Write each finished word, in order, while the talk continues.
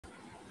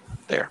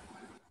There.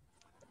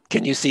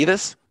 Can you see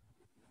this?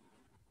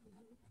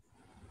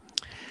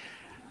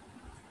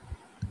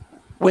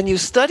 When you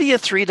study a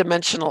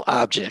three-dimensional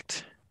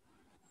object,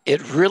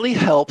 it really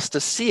helps to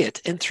see it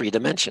in 3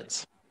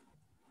 dimensions.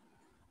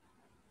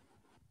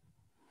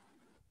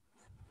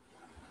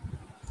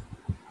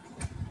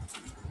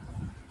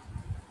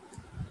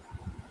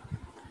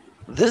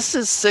 This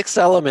is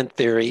 6-element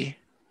theory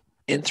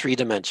in 3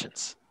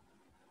 dimensions.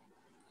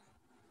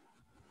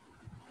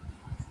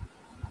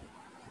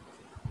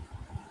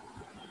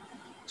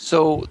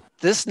 So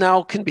this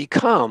now can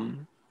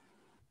become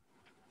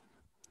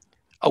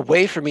a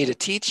way for me to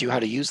teach you how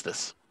to use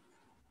this.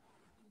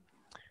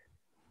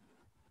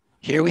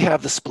 Here we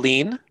have the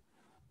spleen,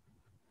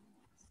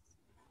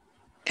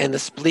 and the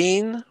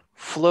spleen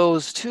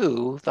flows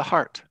to the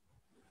heart.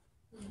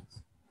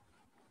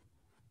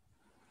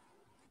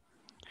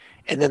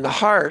 And then the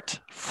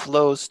heart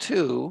flows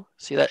to,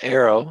 see that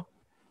arrow,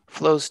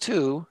 flows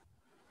to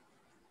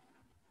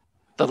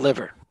the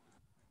liver.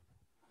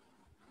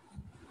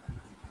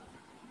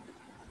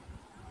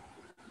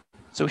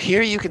 So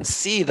here you can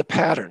see the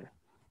pattern.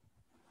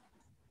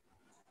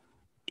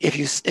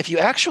 If you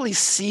actually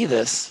see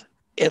this,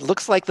 it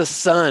looks like the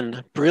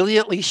sun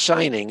brilliantly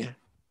shining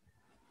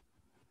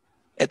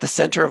at the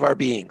center of our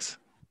beings.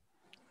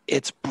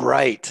 It's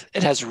bright.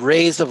 It has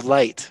rays of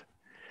light.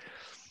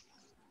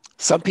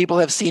 Some people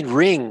have seen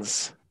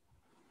rings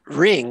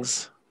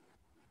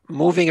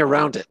moving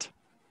around it.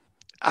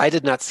 I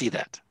did not see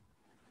that.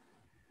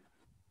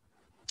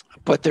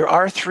 But there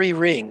are 3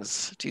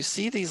 rings. Do you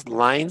see these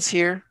lines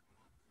here?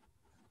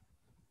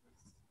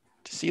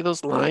 Do you see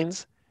those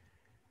lines?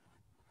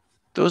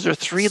 Those are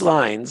 3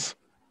 lines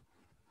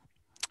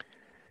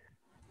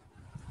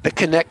that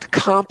connect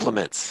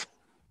complements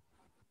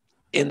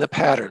in the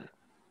pattern.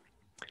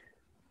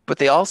 But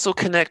they also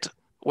connect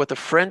what the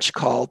French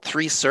called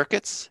 3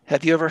 circuits.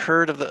 Have you ever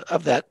heard of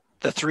the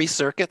 3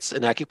 circuits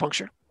in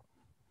acupuncture?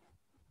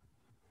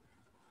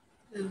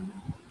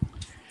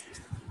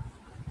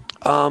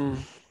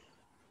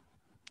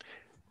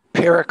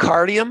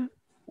 Pericardium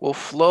will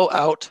flow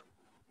out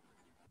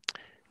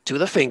to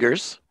the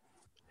fingers,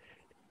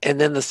 and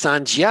then the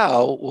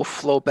sanjiao will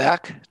flow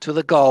back to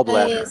the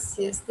gallbladder.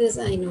 Yes, this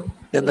I know.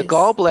 Then the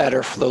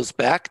gallbladder flows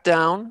back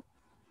down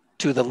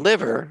to the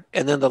liver,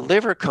 and then the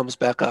liver comes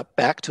back up,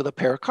 back to the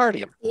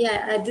pericardium.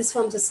 Yeah, this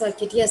forms a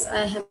circuit. Yes,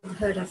 I have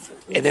heard of it.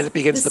 Yes. And then it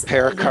begins the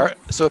pericardium.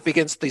 So it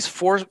begins, these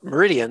 4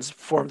 meridians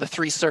form the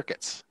 3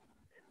 circuits.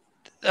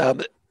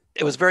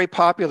 It was very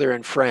popular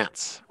in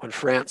France when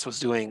France was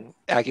doing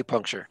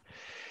acupuncture.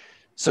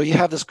 So you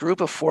have this group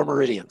of 4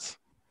 meridians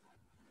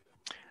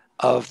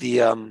of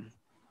the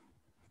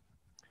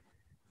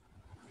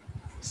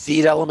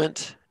seed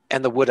element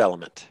and the wood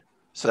element.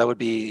 So that would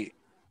be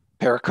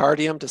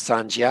pericardium to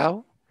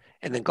sanjiao,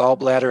 and then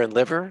gallbladder and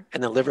liver,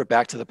 and then liver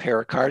back to the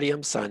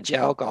pericardium,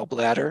 sanjiao,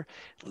 gallbladder,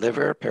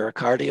 liver,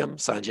 pericardium,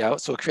 sanjiao.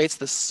 So it creates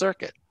this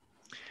circuit.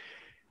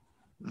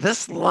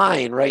 This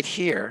line right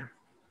here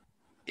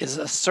is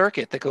a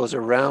circuit that goes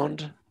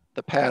around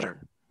the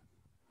pattern.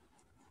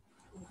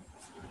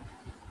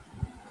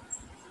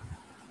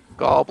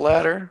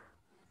 Gallbladder,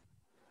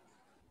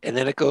 and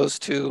then it goes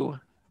to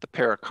the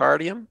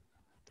pericardium,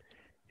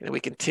 and we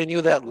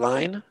continue that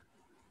line.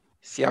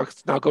 See how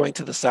it's now going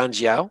to the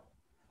sanjiao?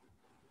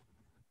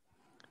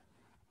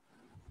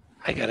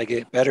 I gotta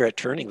get better at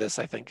turning this,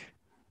 I think.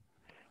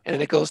 And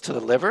then it goes to the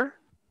liver,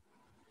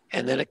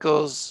 and then it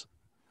goes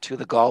to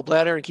the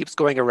gallbladder and keeps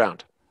going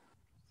around.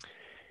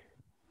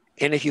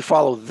 And if you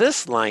follow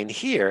this line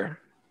here,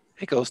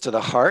 it goes to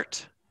the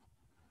heart,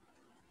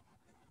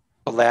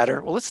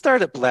 bladder. Well, let's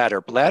start at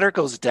bladder. Bladder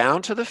goes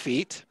down to the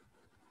feet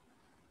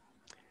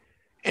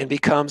and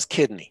becomes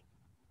kidney.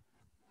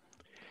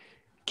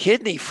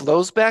 Kidney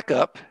flows back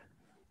up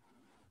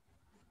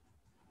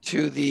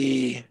to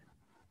the...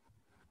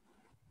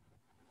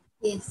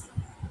 Yes.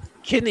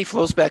 Kidney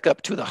flows back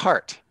up to the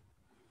heart,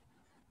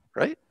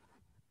 right?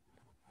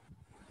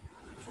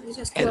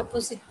 Just 2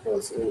 opposite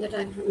poles in the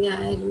diagram. Yeah,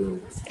 I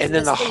remember. And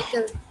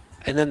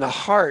then the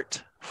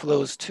heart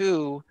flows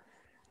to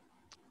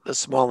the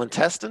small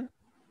intestine,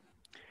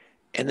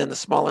 and then the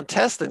small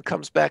intestine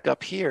comes back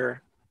up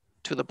here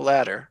to the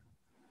bladder,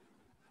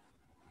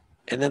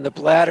 and then the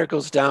bladder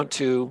goes down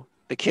to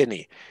the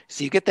kidney.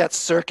 So you get that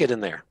circuit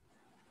in there.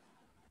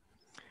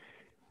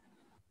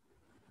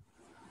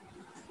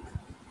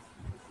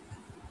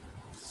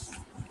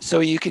 So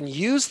you can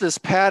use this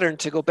pattern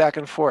to go back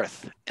and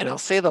forth. And I'll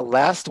say the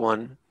last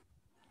one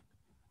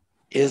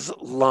is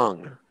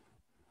lung.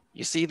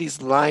 You see these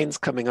lines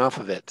coming off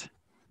of it.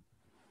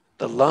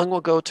 The lung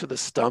will go to the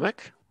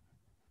stomach.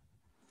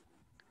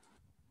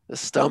 The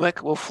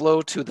stomach will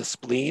flow to the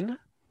spleen.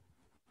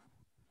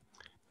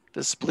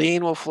 The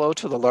spleen will flow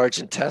to the large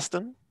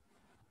intestine.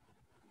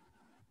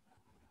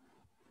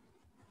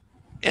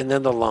 And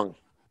then the lung.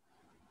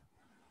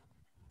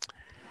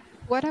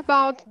 What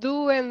about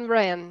Du and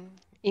Ren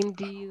in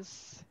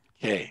this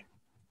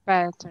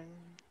pattern?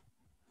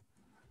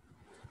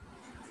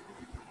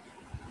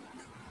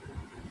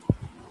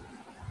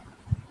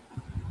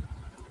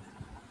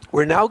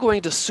 We're now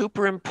going to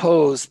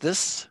superimpose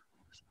this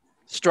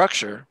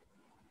structure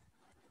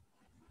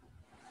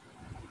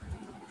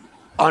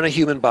on a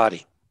human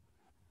body.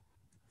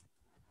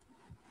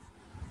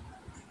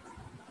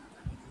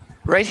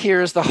 Right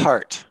here is the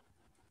heart.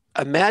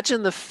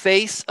 Imagine the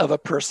face of a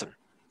person.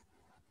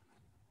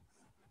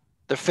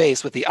 The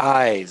face with the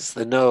eyes,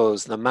 the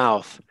nose, the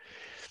mouth.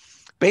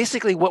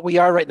 Basically, what we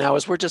are right now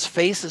is we're just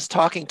faces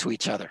talking to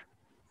each other.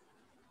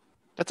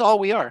 That's all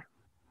we are.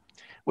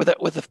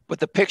 With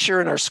the picture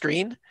in our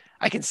screen,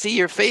 I can see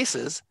your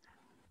faces.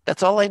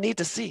 That's all I need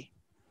to see.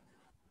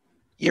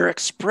 You're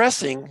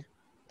expressing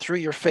through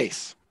your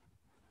face.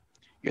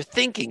 You're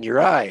thinking,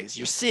 your eyes,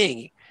 you're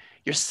seeing,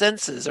 your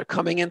senses are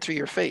coming in through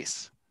your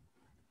face.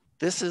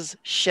 This is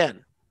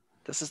Shen.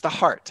 This is the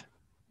heart.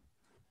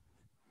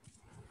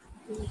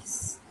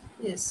 Yes,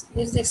 yes.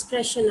 It's the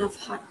expression of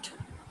heart.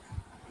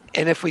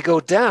 And if we go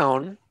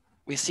down,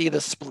 we see the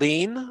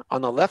spleen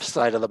on the left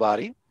side of the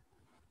body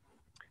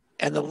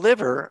and the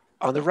liver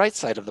on the right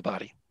side of the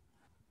body.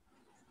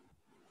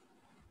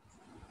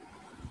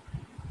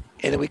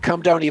 And then we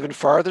come down even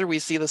farther, we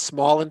see the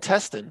small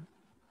intestine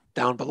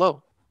down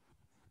below.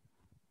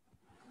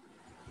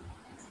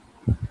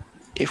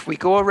 If we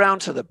go around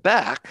to the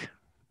back,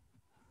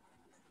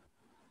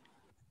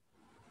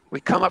 we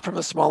come up from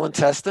the small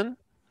intestine.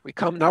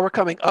 Now we're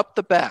coming up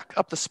the back,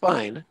 up the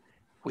spine.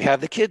 We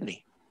have the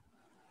kidney.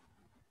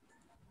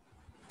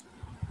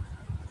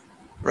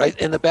 Right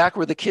in the back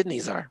where the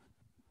kidneys are.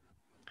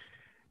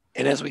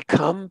 And as we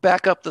come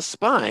back up the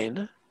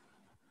spine,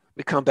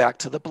 we come back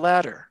to the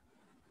bladder,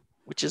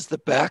 which is the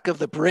back of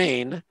the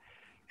brain.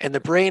 And the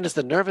brain is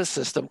the nervous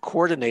system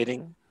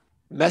coordinating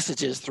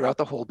messages throughout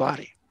the whole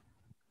body.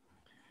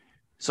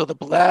 So the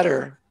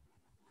bladder,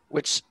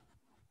 which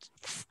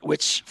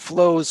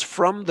flows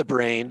from the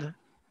brain,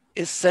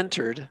 is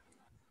centered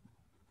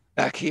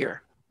back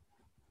here.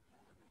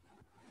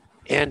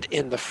 And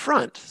in the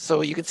front,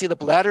 so you can see the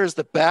bladder is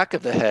the back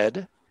of the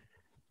head,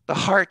 the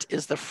heart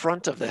is the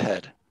front of the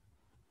head.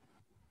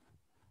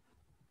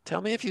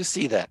 Tell me if you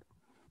see that.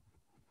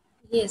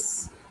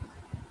 Yes.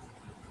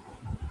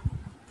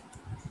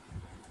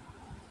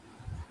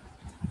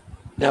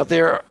 Now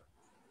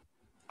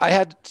I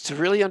had to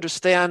really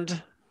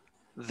understand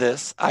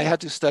this, I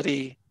had to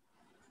study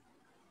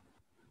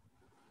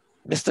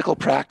mystical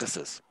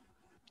practices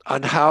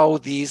on how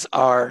these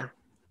are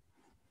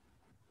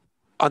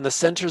on the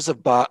centers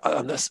of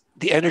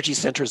the energy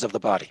centers of the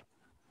body.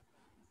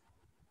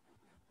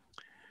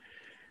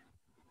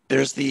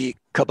 There's the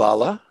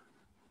Kabbalah,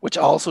 which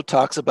also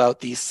talks about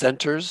these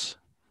centers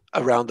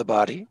around the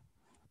body.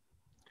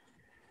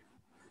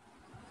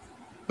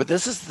 But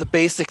this is the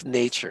basic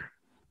nature.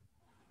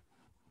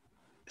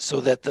 So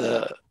that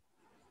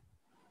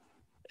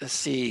let's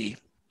see.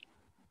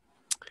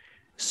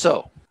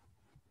 So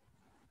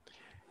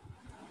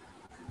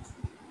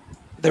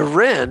the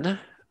Ren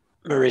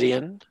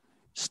meridian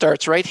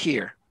starts right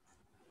here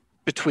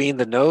between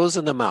the nose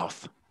and the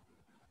mouth,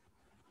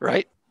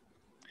 right?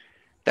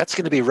 That's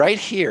going to be right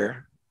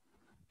here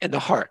in the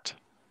heart.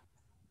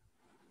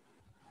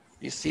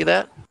 You see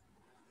that?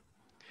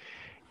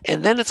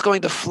 And then it's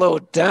going to flow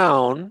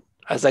down.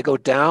 As I go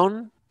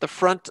down the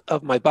front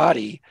of my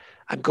body,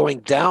 I'm going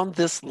down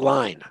this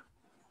line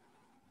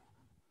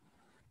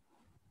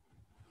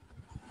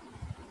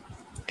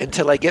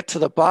until I get to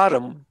the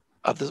bottom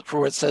of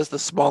where it says the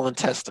small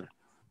intestine.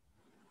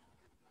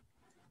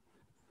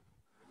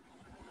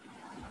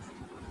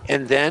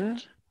 And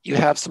then you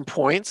have some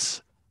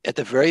points at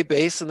the very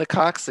base in the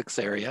coccyx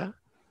area.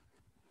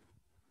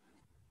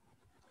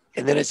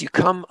 And then as you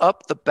come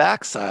up the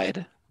backside,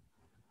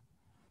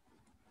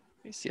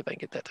 let me see if I can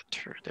get that to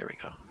turn. There we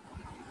go.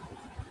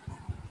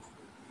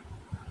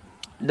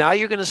 Now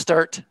you're going to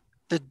start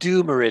the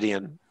dew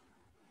meridian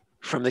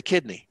from the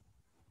kidney.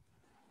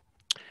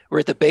 We're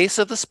at the base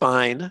of the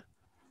spine,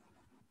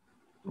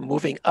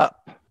 moving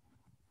up.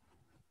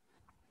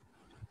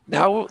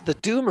 Now the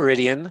dew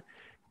meridian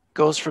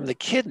goes from the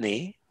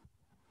kidney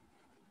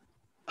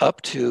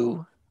up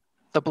to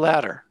the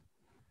bladder.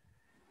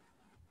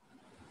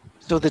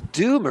 So the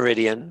dew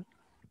meridian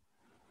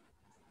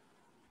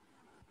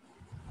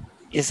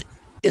is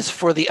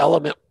for the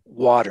element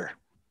water,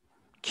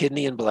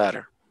 kidney and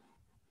bladder.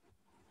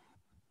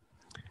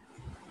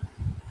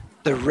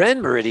 The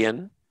Ren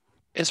meridian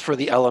is for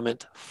the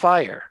element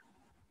fire,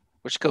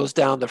 which goes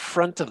down the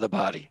front of the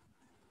body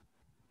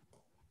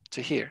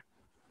to here,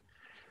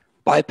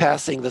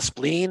 bypassing the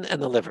spleen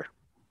and the liver.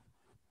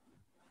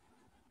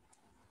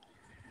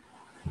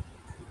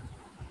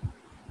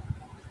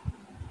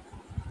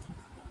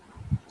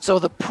 So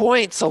the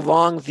points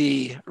along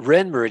the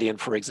Ren meridian,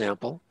 for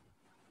example,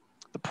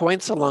 the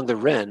points along the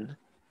Ren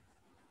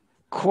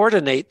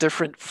coordinate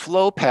different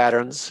flow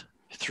patterns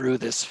through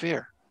this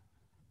sphere.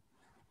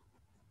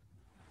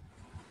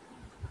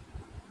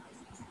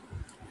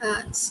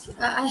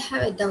 I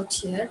have a doubt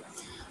here.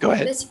 Go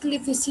ahead. Basically,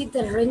 if you see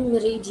the Ren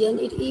meridian,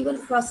 it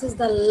even crosses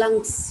the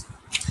lungs.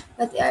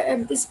 But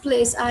at this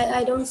place,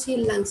 I don't see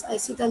lungs. I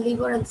see the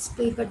liver and the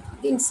spleen, but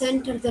in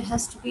center, there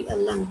has to be a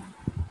lung.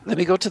 Let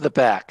me go to the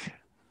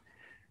back.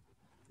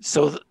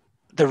 So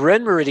the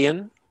Ren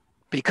meridian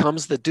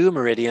becomes the Du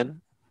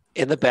meridian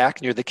in the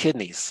back near the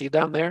kidneys. See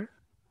down there?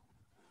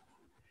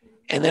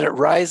 And then it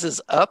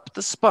rises up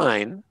the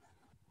spine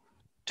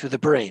to the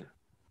brain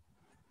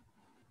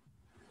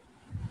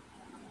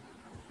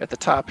at the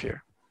top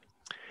here.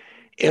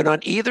 And on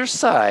either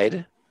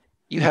side,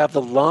 you have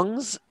the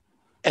lungs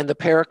and the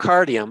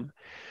pericardium.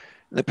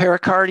 The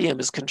pericardium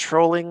is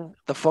controlling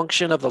the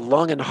function of the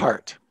lung and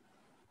heart.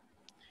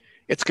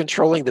 It's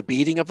controlling the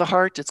beating of the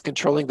heart. It's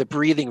controlling the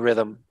breathing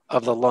rhythm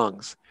of the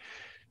lungs,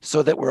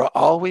 so that we're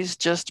always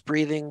just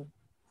breathing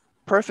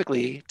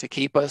perfectly to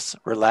keep us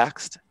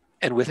relaxed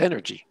and with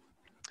energy.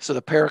 So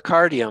the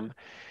pericardium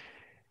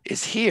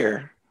is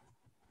here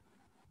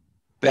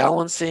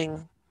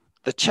balancing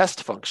the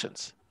chest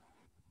functions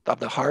of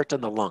the heart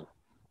and the lung.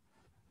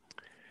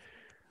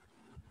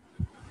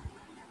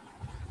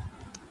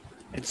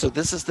 And so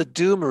this is the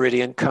Du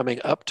meridian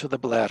coming up to the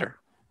bladder.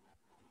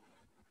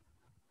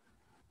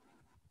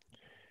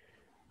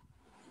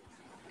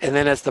 And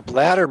then as the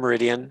bladder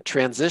meridian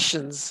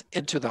transitions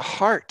into the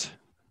heart,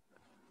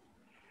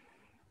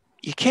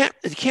 you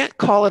can't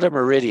call it a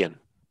meridian.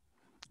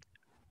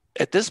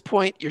 At this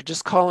point, you're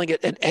just calling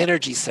it an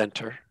energy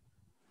center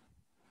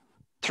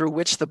through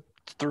which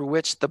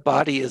the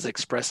body is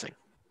expressing.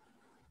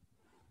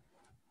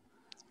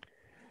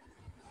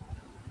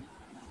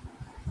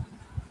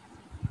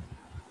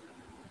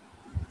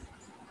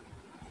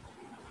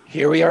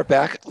 Here we are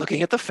back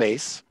looking at the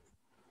face.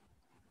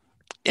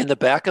 In the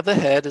back of the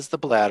head is the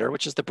bladder,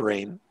 which is the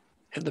brain,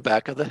 in the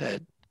back of the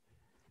head.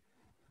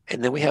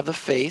 And then we have the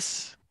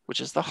face,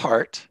 which is the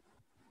heart,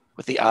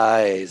 with the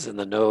eyes and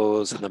the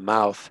nose and the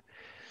mouth.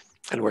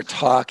 And we're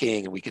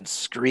talking and we can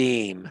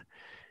scream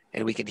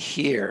and we can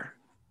hear.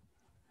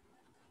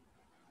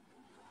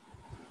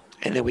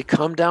 And then we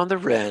come down the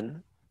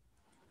Ren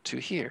to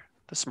here,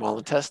 the small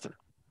intestine.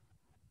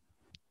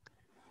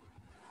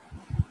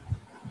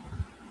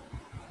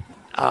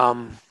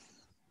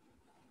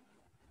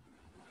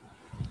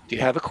 Do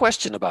you have a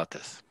question about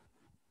this?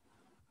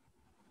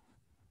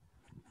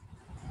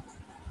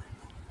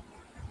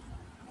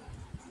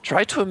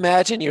 Try to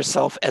imagine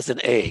yourself as an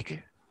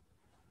egg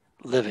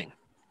living,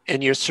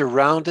 and you're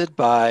surrounded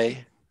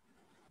by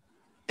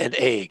an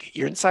egg.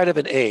 You're inside of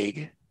an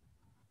egg,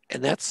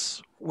 and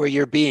that's where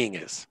your being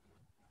is.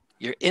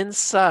 You're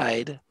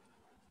inside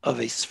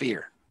of a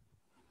sphere.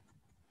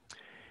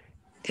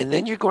 And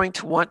then you're going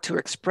to want to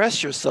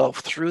express yourself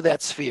through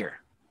that sphere.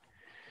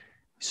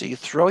 So you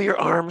throw your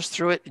arms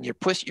through it and you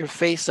push your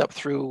face up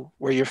through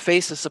where your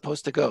face is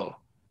supposed to go,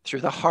 through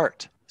the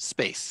heart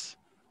space.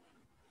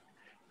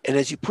 And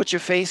as you put your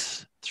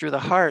face through the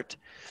heart,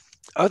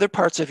 other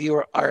parts of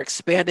you are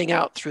expanding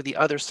out through the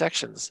other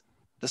sections.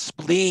 The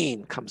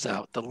spleen comes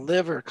out, the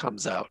liver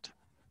comes out,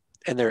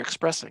 and they're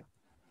expressing.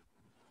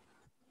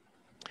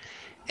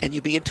 And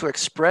you begin to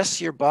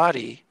express your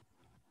body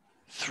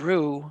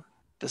through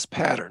this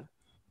pattern.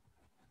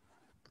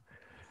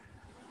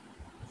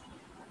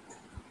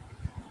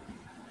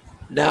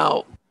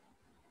 Now,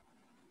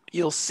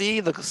 you'll see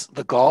the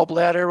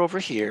gallbladder over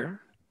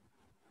here.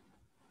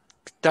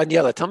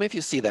 Daniela, tell me if you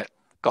see that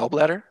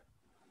gallbladder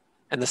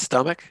and the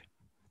stomach.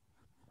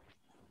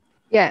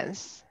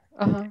 Yes.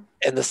 And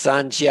the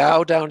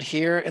Sanjiao down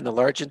here and the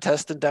large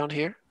intestine down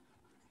here.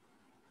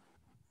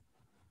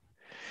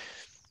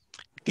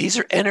 These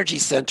are energy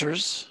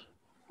centers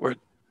where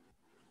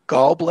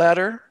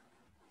gallbladder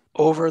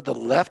over the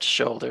left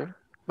shoulder.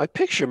 My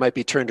picture might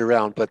be turned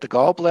around, but the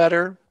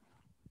gallbladder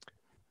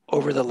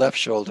over the left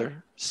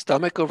shoulder,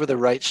 stomach over the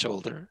right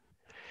shoulder,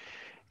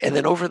 and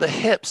then over the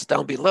hips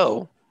down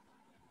below,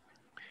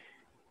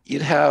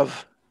 you'd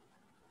have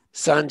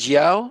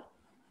Sanjiao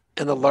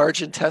and the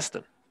large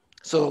intestine.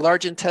 So the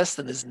large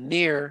intestine is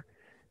near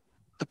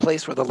the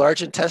place where the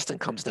large intestine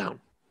comes down.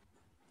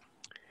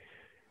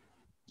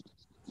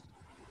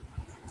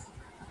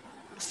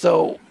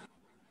 So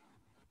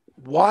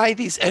why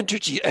these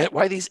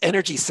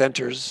energy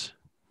centers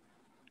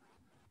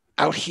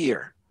out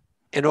here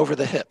and over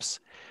the hips?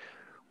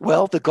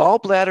 Well, the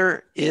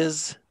gallbladder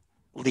is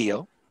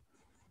Leo,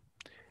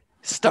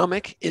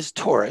 stomach is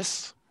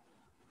Taurus,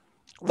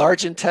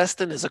 large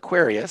intestine is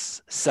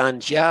Aquarius,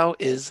 Sanjiao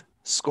is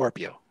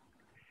Scorpio.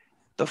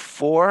 The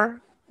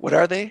four, what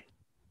are they?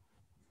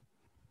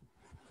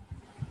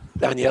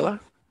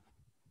 Daniela?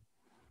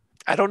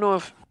 I don't know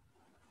if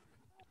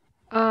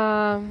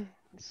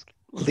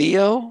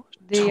Leo,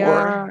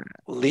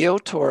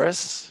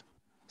 Taurus,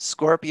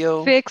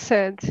 Scorpio.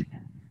 Fixed.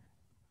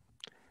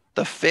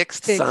 The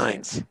fixed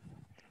signs.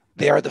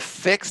 They are the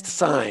fixed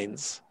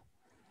signs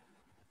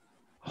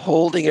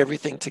holding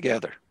everything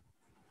together.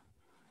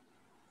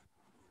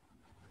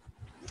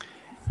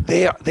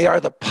 They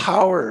are the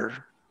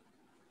power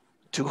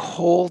to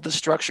hold the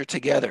structure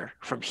together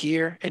from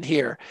here and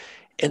here.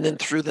 And then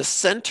through the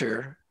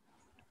center,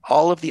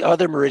 all of the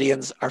other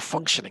meridians are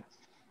functioning.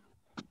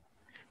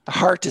 The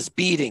heart is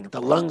beating,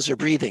 the lungs are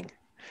breathing,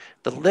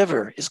 the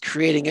liver is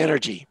creating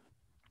energy.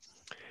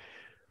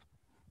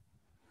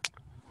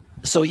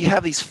 So you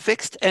have these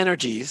fixed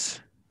energies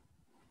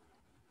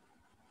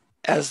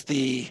as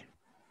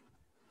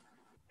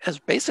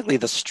basically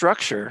the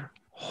structure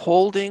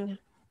holding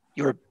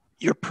your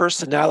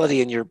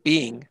personality and your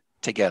being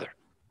together.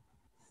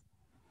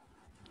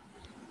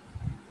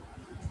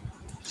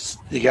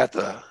 You got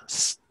the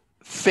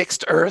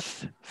fixed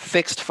earth,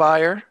 fixed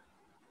fire,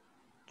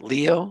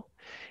 Leo,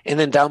 and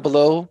then down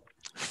below,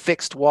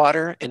 fixed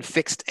water and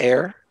fixed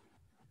air.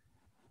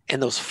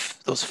 And those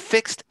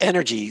fixed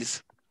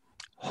energies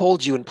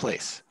hold you in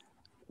place,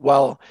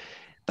 while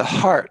the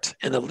heart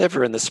and the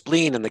liver and the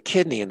spleen and the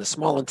kidney and the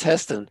small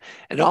intestine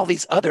and all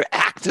these other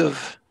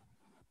active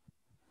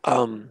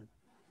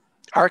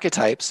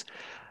archetypes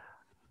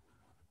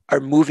are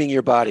moving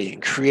your body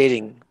and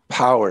creating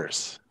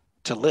powers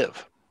to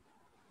live.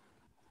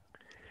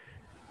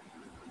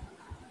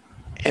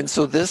 And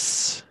so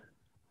this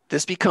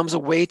becomes a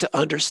way to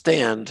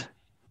understand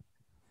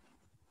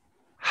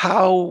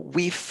how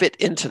we fit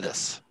into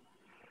this.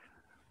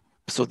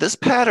 So this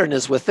pattern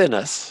is within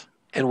us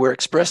and we're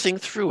expressing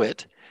through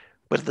it,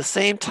 but at the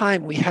same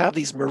time we have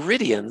these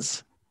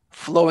meridians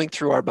flowing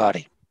through our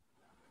body.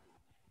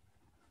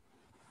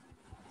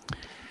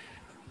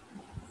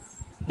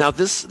 Now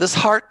this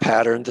heart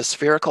pattern, the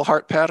spherical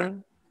heart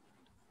pattern,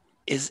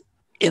 is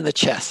in the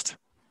chest.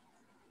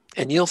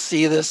 And you'll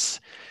see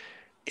this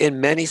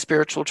in many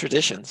spiritual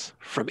traditions,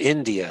 from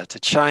India to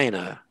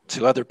China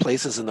to other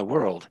places in the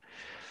world,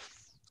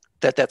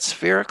 that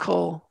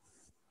spherical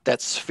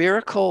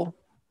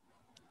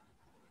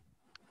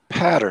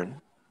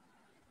pattern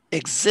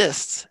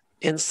exists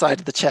inside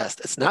the chest.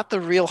 It's not the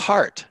real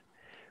heart,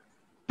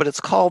 but it's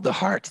called the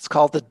heart. It's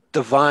called the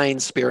divine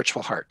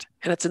spiritual heart,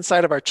 and it's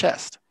inside of our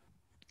chest.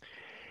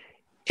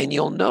 And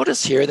you'll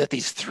notice here that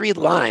these three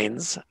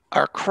lines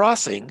are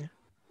crossing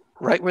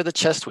right where the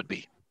chest would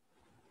be.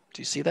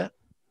 Do you see that?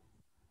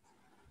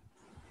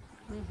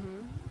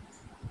 Mm-hmm.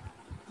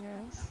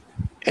 Yes.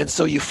 And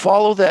so you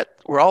follow that,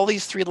 where all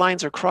these three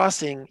lines are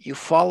crossing, you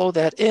follow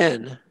that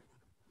in,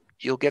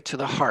 you'll get to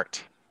the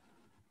heart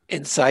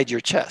inside your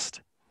chest.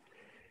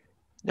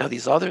 Now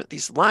these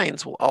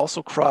lines will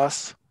also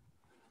cross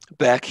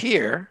back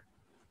here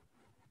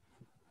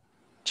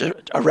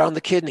around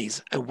the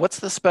kidneys. And what's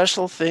the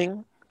special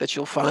thing that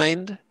you'll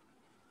find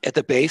at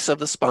the base of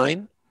the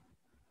spine?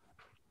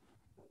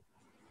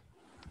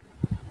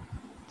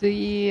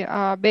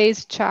 The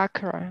base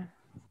chakra.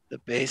 The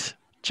base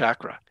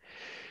chakra.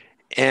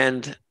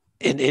 And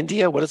in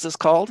India, what is this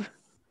called?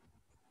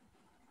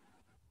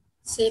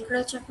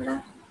 Sacral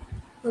chakra.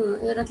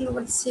 You're talking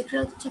about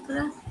sacral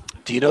chakra?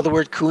 Do you know the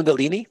word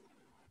Kundalini?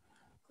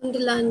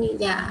 Kundalini,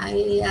 yeah,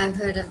 I've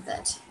heard of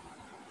that.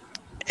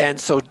 And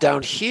so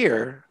down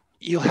here,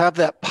 you'll have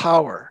that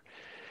power.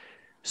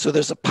 So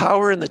there's a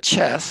power in the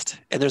chest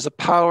and there's a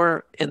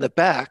power in the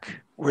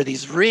back where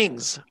these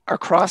rings are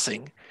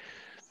crossing.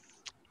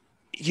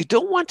 You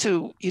don't want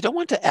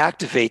to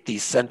activate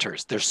these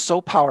centers. They're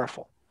so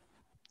powerful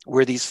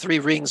where these three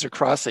rings are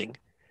crossing,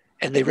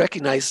 and they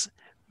recognize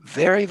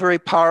very, very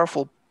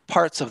powerful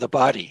parts of the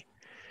body.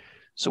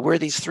 So where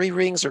these three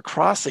rings are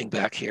crossing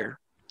back here,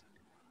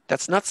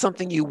 that's not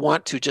something you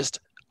want to just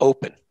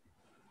open.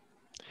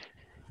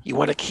 You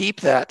want to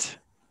keep that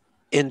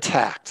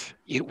intact.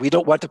 We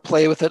don't want to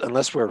play with it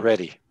unless we're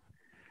ready.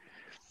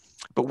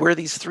 But where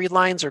these three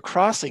lines are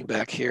crossing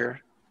back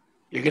here,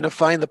 you're going to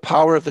find the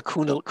power of the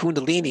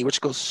Kundalini,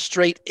 which goes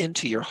straight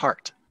into your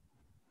heart.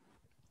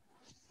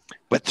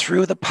 But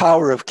through the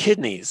power of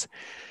kidneys,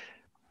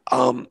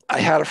 I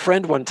had a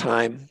friend one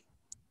time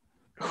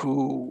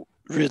who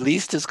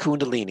released his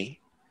Kundalini,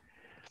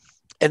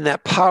 and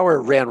that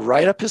power ran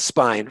right up his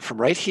spine from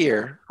right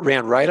here,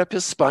 ran right up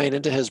his spine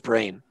into his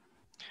brain.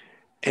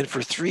 And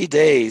for 3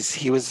 days,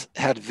 he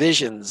had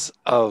visions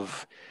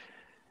of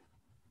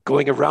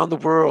going around the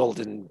world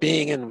and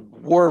being in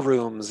war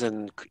rooms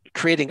and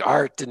creating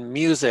art and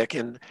music.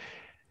 And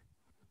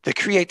the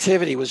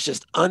creativity was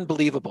just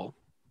unbelievable.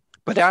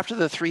 But after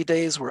the 3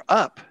 days were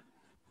up,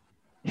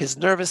 his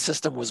nervous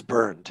system was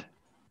burned.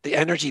 The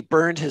energy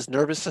burned his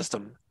nervous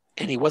system,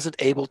 and he wasn't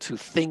able to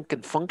think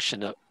and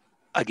function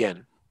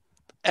again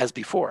as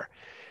before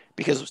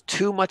because it was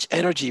too much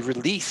energy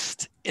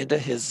released into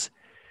his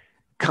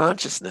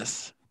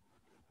consciousness.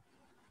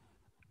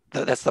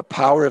 That's the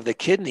power of the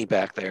kidney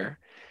back there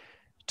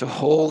to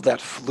hold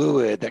that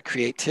fluid, that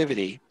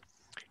creativity.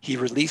 He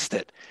released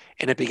it,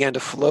 and it began to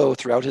flow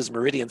throughout his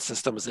meridian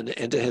systems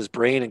into his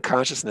brain and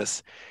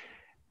consciousness.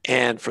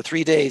 And for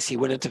 3 days, he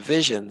went into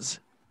visions,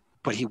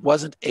 but he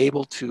wasn't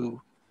able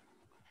to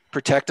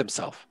protect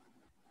himself.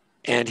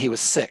 And he was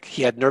sick.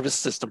 He had nervous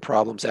system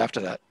problems after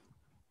that.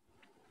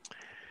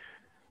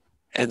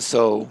 And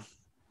so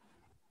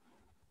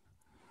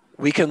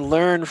we can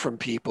learn from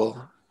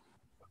people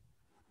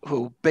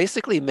who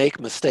basically make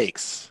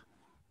mistakes.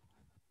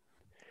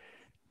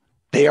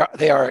 They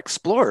are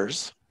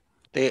explorers.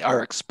 They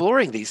are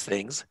exploring these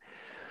things,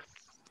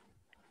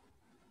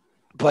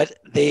 but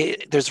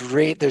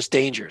there's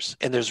dangers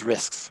and there's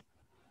risks.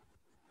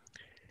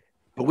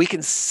 But we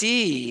can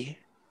see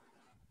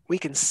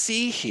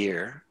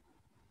here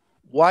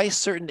why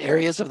certain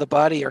areas of the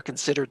body are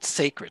considered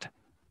sacred.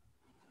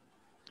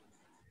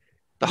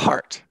 The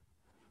heart,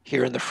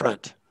 here in the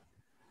front.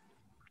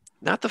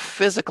 Not the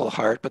physical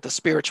heart, but the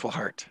spiritual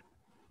heart.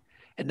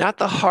 And not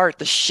the heart,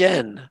 the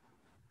Shen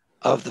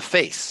of the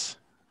face,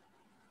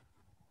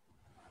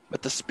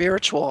 but the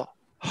spiritual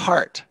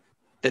heart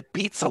that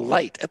beats a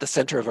light at the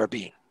center of our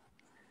being.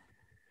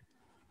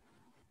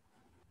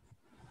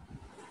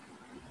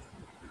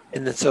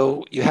 And then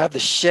so you have the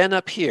Shen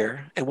up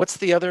here, and what's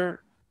the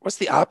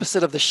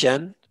opposite of the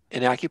Shen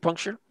in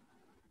acupuncture?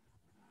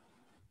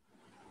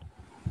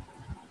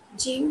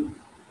 Jing.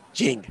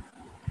 Jing.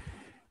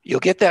 You'll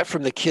get that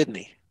from the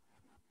kidney.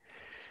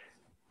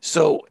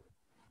 So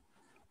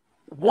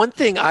one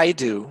thing I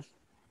do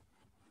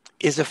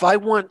is if I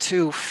want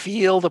to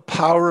feel the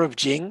power of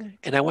Jing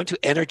and I want to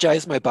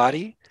energize my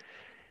body,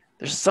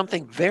 there's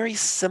something very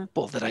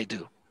simple that I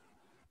do.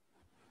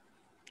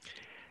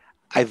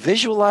 I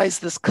visualize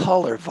this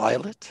color,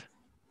 violet,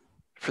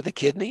 for the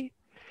kidney,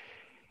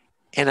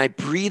 and I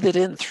breathe it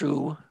in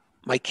through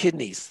my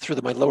kidneys, through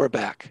my lower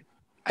back.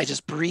 I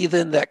just breathe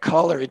in that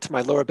color into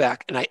my lower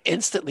back, and I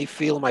instantly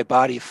feel my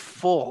body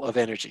full of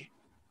energy.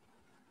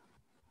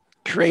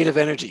 Creative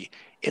energy.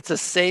 It's a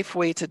safe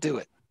way to do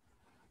it.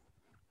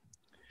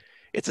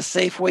 It's a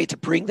safe way to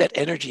bring that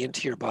energy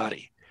into your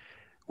body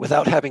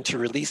without having to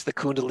release the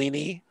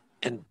Kundalini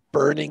and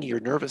burning your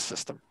nervous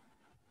system.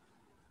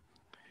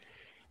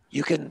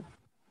 You can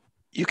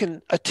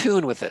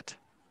attune with it,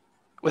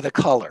 with a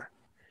color.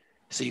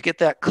 So you get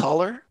that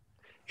color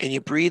and you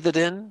breathe it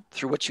in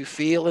through what you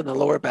feel in the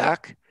lower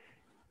back,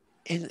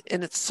 and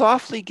it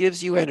softly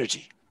gives you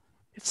energy.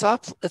 It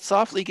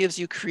softly gives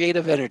you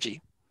creative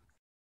energy.